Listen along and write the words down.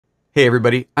Hey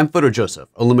everybody, I'm Photo Joseph,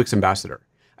 a Lumix ambassador.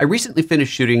 I recently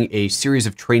finished shooting a series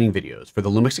of training videos for the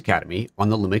Lumix Academy on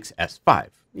the Lumix S5.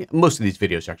 Yeah, most of these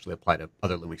videos actually apply to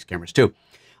other Lumix cameras too,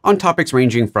 on topics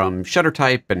ranging from shutter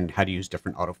type and how to use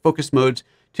different autofocus modes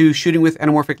to shooting with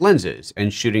anamorphic lenses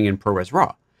and shooting in ProRes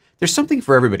RAW. There's something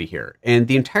for everybody here, and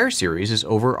the entire series is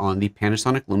over on the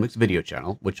Panasonic LUMIX video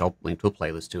channel, which I'll link to a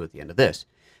playlist to at the end of this.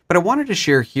 But I wanted to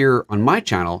share here on my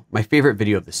channel my favorite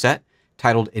video of the set,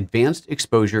 titled Advanced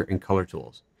Exposure and Color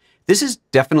Tools. This is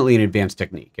definitely an advanced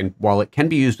technique, and while it can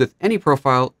be used with any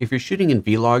profile, if you're shooting in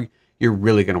Vlog, you're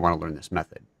really going to want to learn this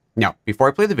method. Now, before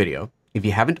I play the video, if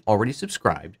you haven't already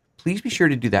subscribed, please be sure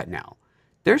to do that now.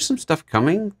 There's some stuff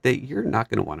coming that you're not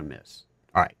going to want to miss.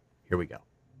 All right, here we go.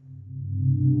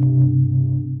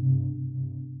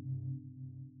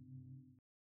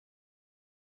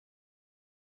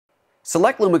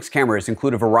 Select Lumix cameras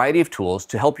include a variety of tools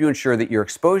to help you ensure that your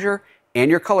exposure and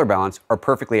your color balance are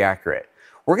perfectly accurate.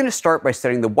 We're going to start by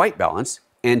setting the white balance,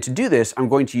 and to do this, I'm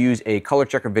going to use a Color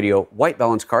Checker Video white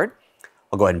balance card.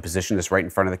 I'll go ahead and position this right in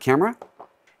front of the camera.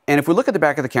 And if we look at the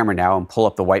back of the camera now and pull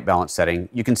up the white balance setting,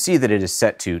 you can see that it is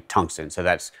set to tungsten, so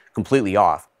that's completely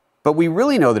off. But we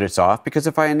really know that it's off because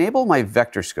if I enable my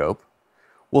Vectorscope,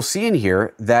 we'll see in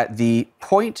here that the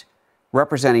point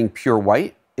representing pure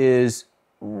white is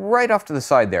right off to the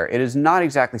side there. It is not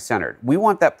exactly centered. We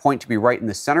want that point to be right in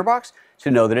the center box to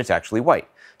know that it's actually white.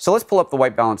 So let's pull up the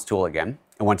white balance tool again.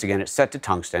 And once again, it's set to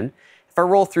tungsten. If I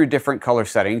roll through different color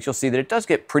settings, you'll see that it does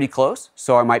get pretty close.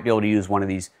 So I might be able to use one of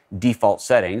these default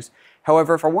settings.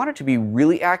 However, if I want it to be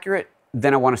really accurate,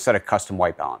 then I want to set a custom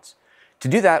white balance. To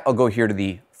do that, I'll go here to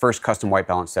the first custom white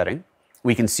balance setting.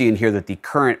 We can see in here that the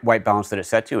current white balance that it's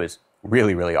set to is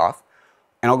really, really off.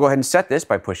 And I'll go ahead and set this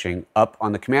by pushing up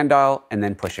on the command dial and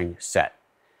then pushing set.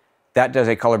 That does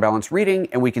a color balance reading,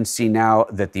 and we can see now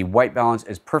that the white balance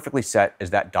is perfectly set as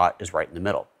that dot is right in the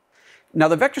middle. Now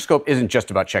the Vectorscope isn't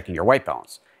just about checking your white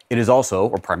balance. It is also,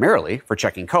 or primarily, for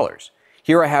checking colors.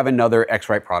 Here I have another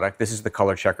X-Rite product. This is the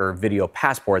Color Checker Video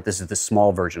Passport. This is the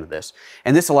small version of this.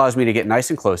 And this allows me to get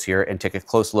nice and close here and take a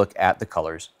close look at the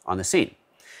colors on the scene.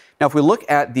 Now if we look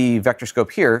at the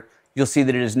Vectorscope here, you'll see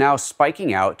that it is now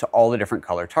spiking out to all the different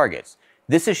color targets.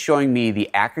 This is showing me the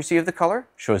accuracy of the color,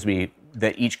 shows me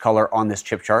that each color on this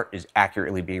chip chart is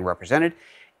accurately being represented,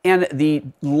 and the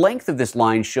length of this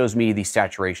line shows me the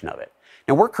saturation of it.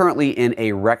 Now we're currently in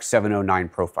a Rec. 709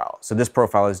 profile, so this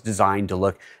profile is designed to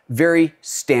look very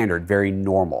standard, very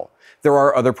normal. There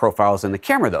are other profiles in the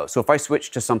camera though, so if I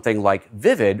switch to something like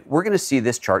Vivid, we're going to see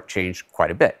this chart change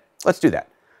quite a bit. Let's do that.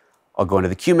 I'll go into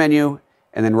the Q menu,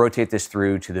 and then rotate this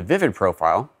through to the Vivid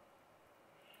profile,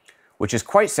 which is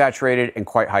quite saturated and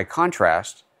quite high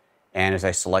contrast. And as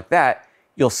I select that,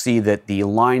 you'll see that the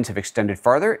lines have extended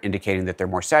farther, indicating that they're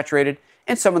more saturated,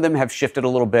 and some of them have shifted a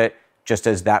little bit, just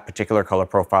as that particular color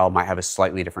profile might have a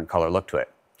slightly different color look to it.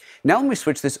 Now let me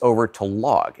switch this over to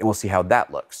log, and we'll see how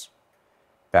that looks.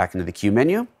 Back into the Q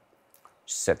menu,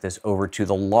 set this over to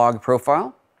the log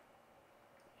profile.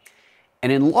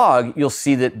 And in log, you'll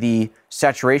see that the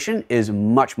saturation is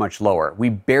much, much lower. We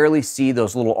barely see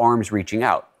those little arms reaching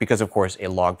out because, of course, a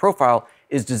log profile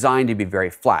is designed to be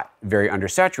very flat, very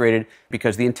undersaturated,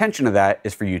 because the intention of that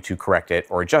is for you to correct it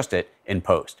or adjust it in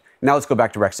post. Now let's go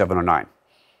back to Rec. 709.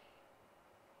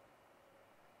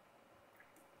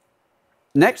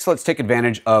 Next, let's take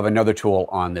advantage of another tool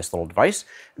on this little device.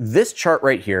 This chart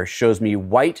right here shows me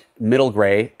white, middle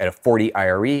gray at a 40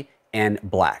 IRE, and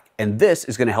black. And this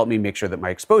is going to help me make sure that my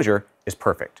exposure is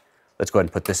perfect. Let's go ahead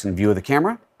and put this in view of the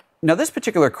camera. Now this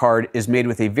particular card is made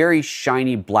with a very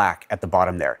shiny black at the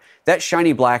bottom there. That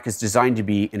shiny black is designed to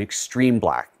be an extreme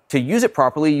black. To use it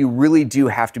properly, you really do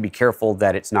have to be careful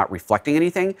that it's not reflecting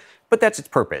anything, but that's its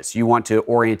purpose. You want to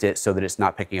orient it so that it's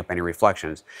not picking up any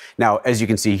reflections. Now, as you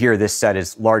can see here, this set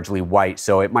is largely white,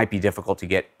 so it might be difficult to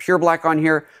get pure black on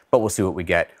here, but we'll see what we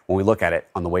get when we look at it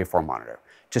on the waveform monitor.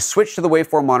 To switch to the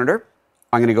waveform monitor,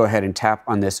 I'm going to go ahead and tap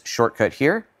on this shortcut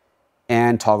here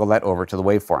and toggle that over to the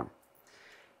waveform.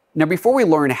 Now, before we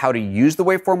learn how to use the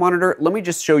waveform monitor, let me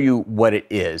just show you what it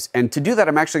is. And to do that,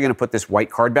 I'm actually going to put this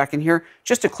white card back in here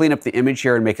just to clean up the image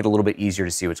here and make it a little bit easier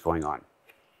to see what's going on.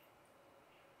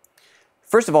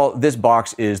 First of all, this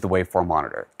box is the waveform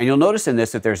monitor. And you'll notice in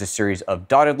this that there's a series of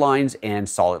dotted lines and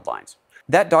solid lines.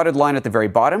 That dotted line at the very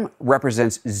bottom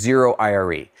represents 0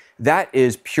 IRE. That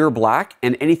is pure black,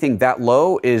 and anything that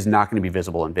low is not going to be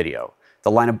visible in video. The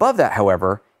line above that,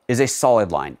 however, is a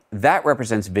solid line. That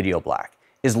represents video black.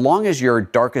 As long as your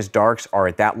darkest darks are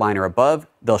at that line or above,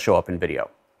 they'll show up in video.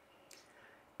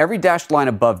 Every dashed line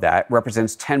above that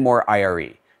represents 10 more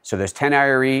IRE. So there's 10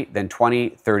 IRE, then 20,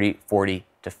 30, 40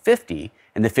 to 50,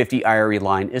 and the 50 IRE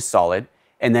line is solid,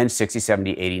 and then 60,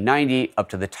 70, 80, 90 up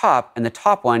to the top, and the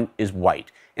top one is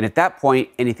white. And at that point,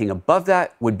 anything above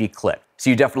that would be clipped. So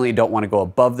you definitely don't want to go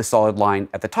above the solid line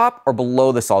at the top or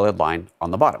below the solid line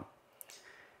on the bottom.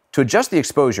 To adjust the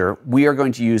exposure, we are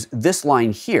going to use this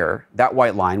line here, that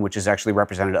white line, which is actually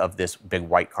representative of this big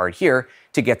white card here,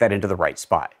 to get that into the right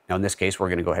spot. Now in this case, we're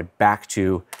going to go ahead back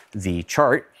to the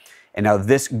chart. And now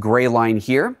this gray line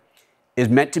here is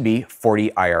meant to be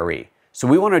 40 IRE. So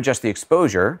we want to adjust the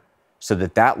exposure so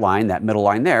that that line, that middle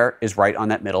line there, is right on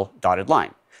that middle dotted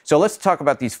line. So let's talk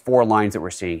about these four lines that we're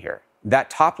seeing here. That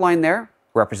top line there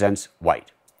represents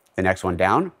white. The next one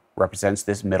down represents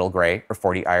this middle gray, or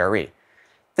 40 IRE.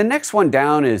 The next one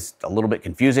down is a little bit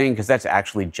confusing because that's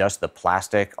actually just the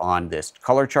plastic on this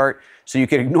color chart. So you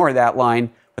can ignore that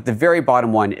line, but the very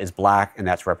bottom one is black, and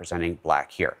that's representing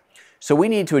black here. So we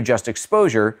need to adjust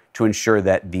exposure to ensure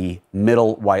that the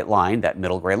middle white line, that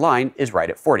middle gray line, is right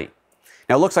at 40.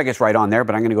 Now it looks like it's right on there,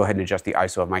 but I'm going to go ahead and adjust the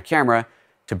ISO of my camera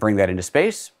to bring that into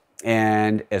space.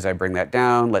 And as I bring that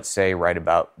down, let's say right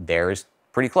about there is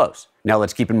pretty close. Now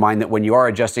let's keep in mind that when you are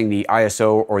adjusting the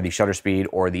ISO or the shutter speed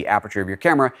or the aperture of your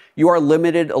camera, you are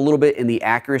limited a little bit in the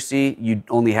accuracy. You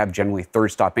only have generally third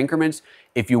stop increments.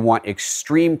 If you want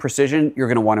extreme precision, you're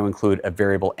going to want to include a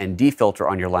variable ND filter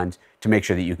on your lens to make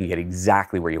sure that you can get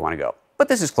exactly where you want to go. But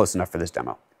this is close enough for this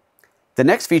demo. The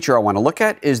next feature I want to look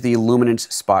at is the Luminance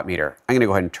spot meter. I'm going to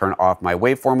go ahead and turn off my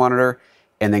waveform monitor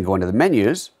and then go into the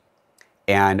menus,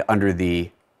 and under the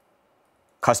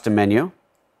custom menu,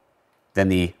 then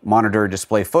the monitor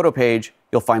display photo page,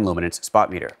 you'll find Luminance spot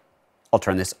meter. I'll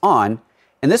turn this on,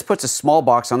 and this puts a small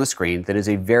box on the screen that is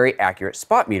a very accurate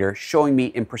spot meter showing me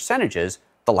in percentages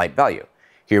the light value.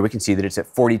 Here we can see that it's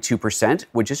at 42%,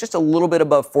 which is just a little bit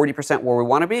above 40% where we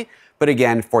want to be. But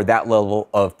again, for that level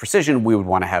of precision, we would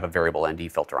want to have a variable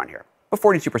ND filter on here. But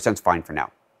 42% is fine for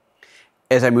now.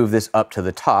 As I move this up to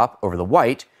the top over the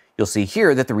white, you'll see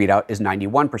here that the readout is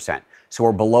 91%. So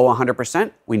we're below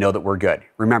 100%, we know that we're good.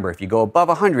 Remember, if you go above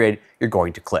 100, you're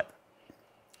going to clip.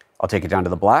 I'll take it down to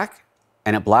the black,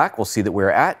 and at black, we'll see that we're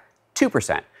at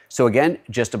 2%. So again,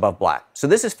 just above black. So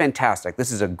this is fantastic.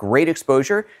 This is a great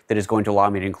exposure that is going to allow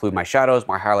me to include my shadows,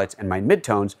 my highlights, and my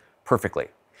midtones perfectly.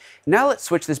 Now let's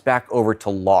switch this back over to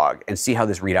log and see how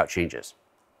this readout changes.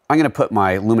 I'm going to put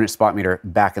my Luminance spot meter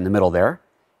back in the middle there,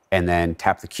 and then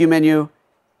tap the Q menu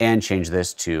and change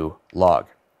this to log.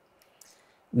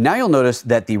 Now you'll notice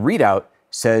that the readout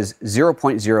says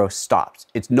 0.0 stops.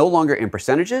 It's no longer in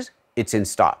percentages, it's in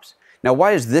stops. Now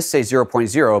why does this say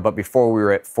 0.0, but before we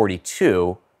were at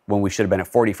 42, when we should have been at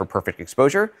 40 for perfect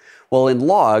exposure? Well, in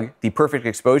log, the perfect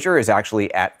exposure is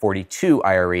actually at 42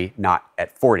 IRE, not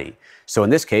at 40. So in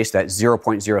this case, that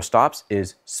 0.0 stops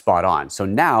is spot on. So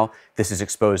now this is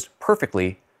exposed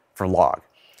perfectly for log.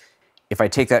 If I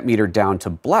take that meter down to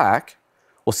black,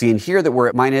 we'll see in here that we're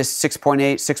at minus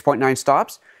 6.8, 6.9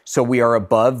 stops. So we are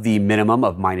above the minimum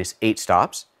of minus 8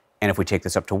 stops. And if we take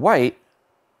this up to white,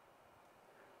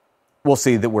 we'll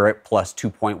see that we're at plus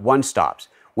 2.1 stops,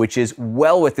 which is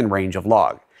well within range of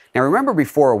log. Now remember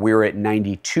before we were at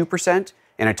 92%,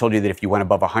 and I told you that if you went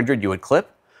above 100, you would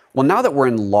clip? Well, now that we're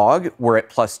in log, we're at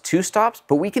plus 2 stops,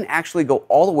 but we can actually go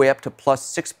all the way up to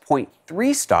plus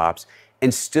 6.3 stops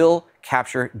and still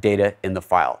capture data in the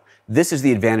file. This is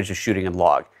the advantage of shooting in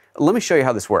log. Let me show you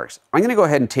how this works. I'm going to go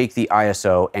ahead and take the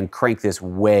ISO and crank this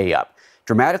way up,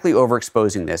 dramatically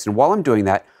overexposing this. And while I'm doing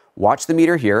that, watch the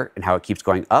meter here and how it keeps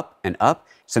going up and up.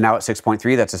 So now at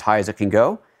 6.3, that's as high as it can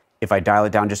go. If I dial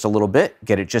it down just a little bit,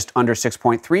 get it just under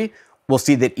 6.3, we'll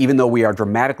see that even though we are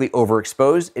dramatically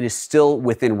overexposed, it is still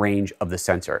within range of the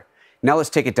sensor. Now let's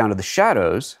take it down to the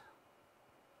shadows.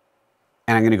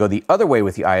 And I'm going to go the other way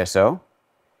with the ISO,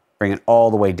 bring it all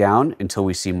the way down until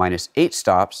we see minus 8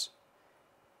 stops.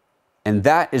 And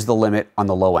that is the limit on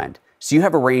the low end. So you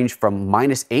have a range from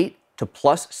minus 8 to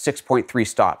plus 6.3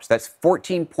 stops. That's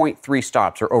 14.3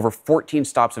 stops, or over 14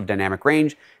 stops of dynamic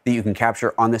range that you can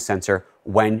capture on the sensor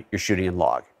when you're shooting in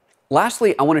log.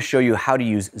 Lastly, I want to show you how to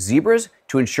use zebras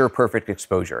to ensure perfect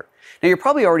exposure. Now, you're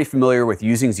probably already familiar with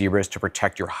using zebras to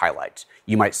protect your highlights.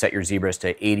 You might set your zebras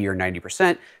to 80 or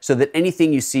 90% so that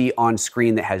anything you see on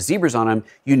screen that has zebras on them,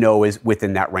 you know is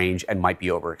within that range and might be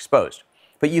overexposed.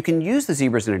 But you can use the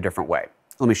zebras in a different way.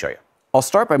 Let me show you. I'll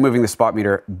start by moving the spot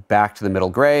meter back to the middle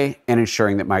gray and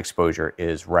ensuring that my exposure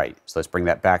is right. So let's bring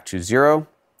that back to 0.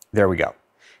 There we go.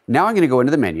 Now I'm going to go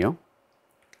into the menu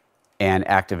and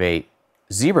activate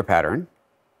zebra pattern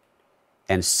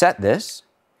and set this.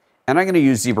 And I'm going to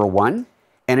use zebra 1.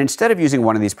 And instead of using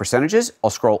one of these percentages, I'll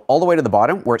scroll all the way to the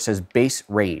bottom where it says base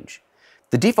range.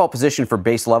 The default position for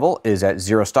base level is at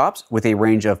 0 stops with a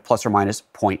range of plus or minus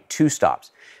 0.2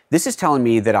 stops. This is telling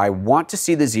me that I want to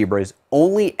see the zebras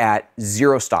only at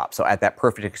 0 stops, so at that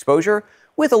perfect exposure,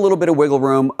 with a little bit of wiggle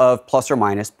room of plus or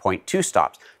minus 0.2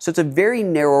 stops. So it's a very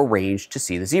narrow range to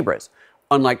see the zebras.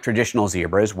 Unlike traditional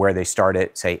zebras, where they start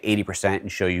at, say, 80%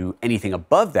 and show you anything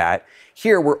above that,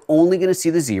 here we're only going to see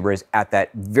the zebras at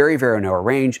that very, very narrow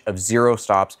range of 0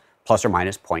 stops plus or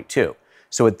minus 0.2.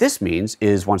 So what this means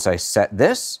is once I set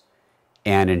this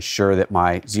and ensure that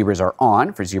my zebras are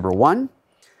on for zebra 1,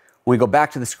 when we go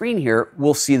back to the screen here,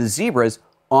 we'll see the zebras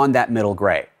on that middle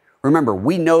gray. Remember,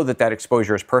 we know that that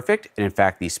exposure is perfect, and in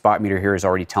fact, the spot meter here is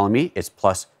already telling me it's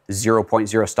plus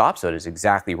 0.0 stops, so it is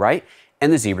exactly right,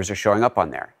 and the zebras are showing up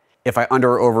on there. If I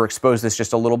under or overexpose this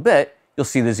just a little bit, you'll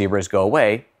see the zebras go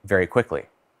away very quickly.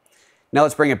 Now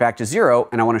let's bring it back to 0,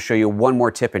 and I want to show you one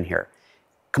more tip in here.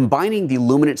 Combining the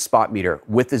Luminance spot meter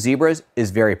with the zebras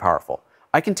is very powerful.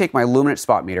 I can take my Luminance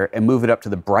spot meter and move it up to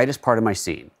the brightest part of my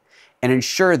scene and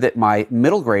ensure that my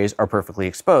middle grays are perfectly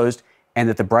exposed and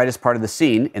that the brightest part of the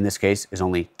scene, in this case is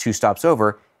only 2 stops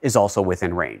over, is also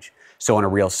within range. So on a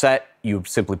real set, you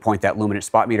simply point that Luminance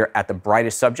spot meter at the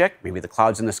brightest subject, maybe the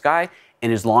clouds in the sky,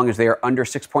 and as long as they are under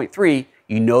 6.3,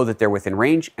 you know that they're within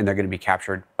range and they're going to be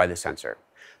captured by the sensor.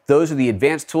 Those are the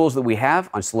advanced tools that we have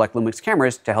on select Lumix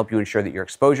cameras to help you ensure that your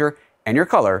exposure and your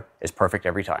color is perfect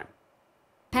every time.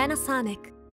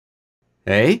 Panasonic.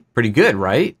 Hey, pretty good,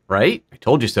 right? I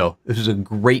told you so. This is a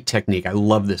great technique. I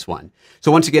love this one.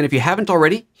 So once again, if you haven't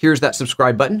already, here's that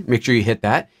subscribe button. Make sure you hit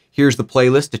that. Here's the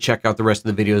playlist to check out the rest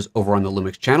of the videos over on the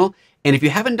Lumix channel. And if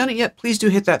you haven't done it yet, please do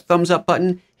hit that thumbs up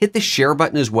button. Hit the share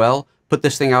button as well. Put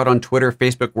this thing out on Twitter,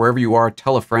 Facebook, wherever you are.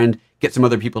 Tell a friend. Get some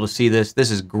other people to see this. This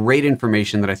is great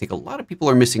information that I think a lot of people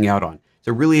are missing out on. It's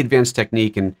a really advanced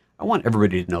technique, and I want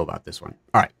everybody to know about this one.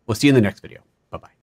 All right, we'll see you in the next video. Bye-bye.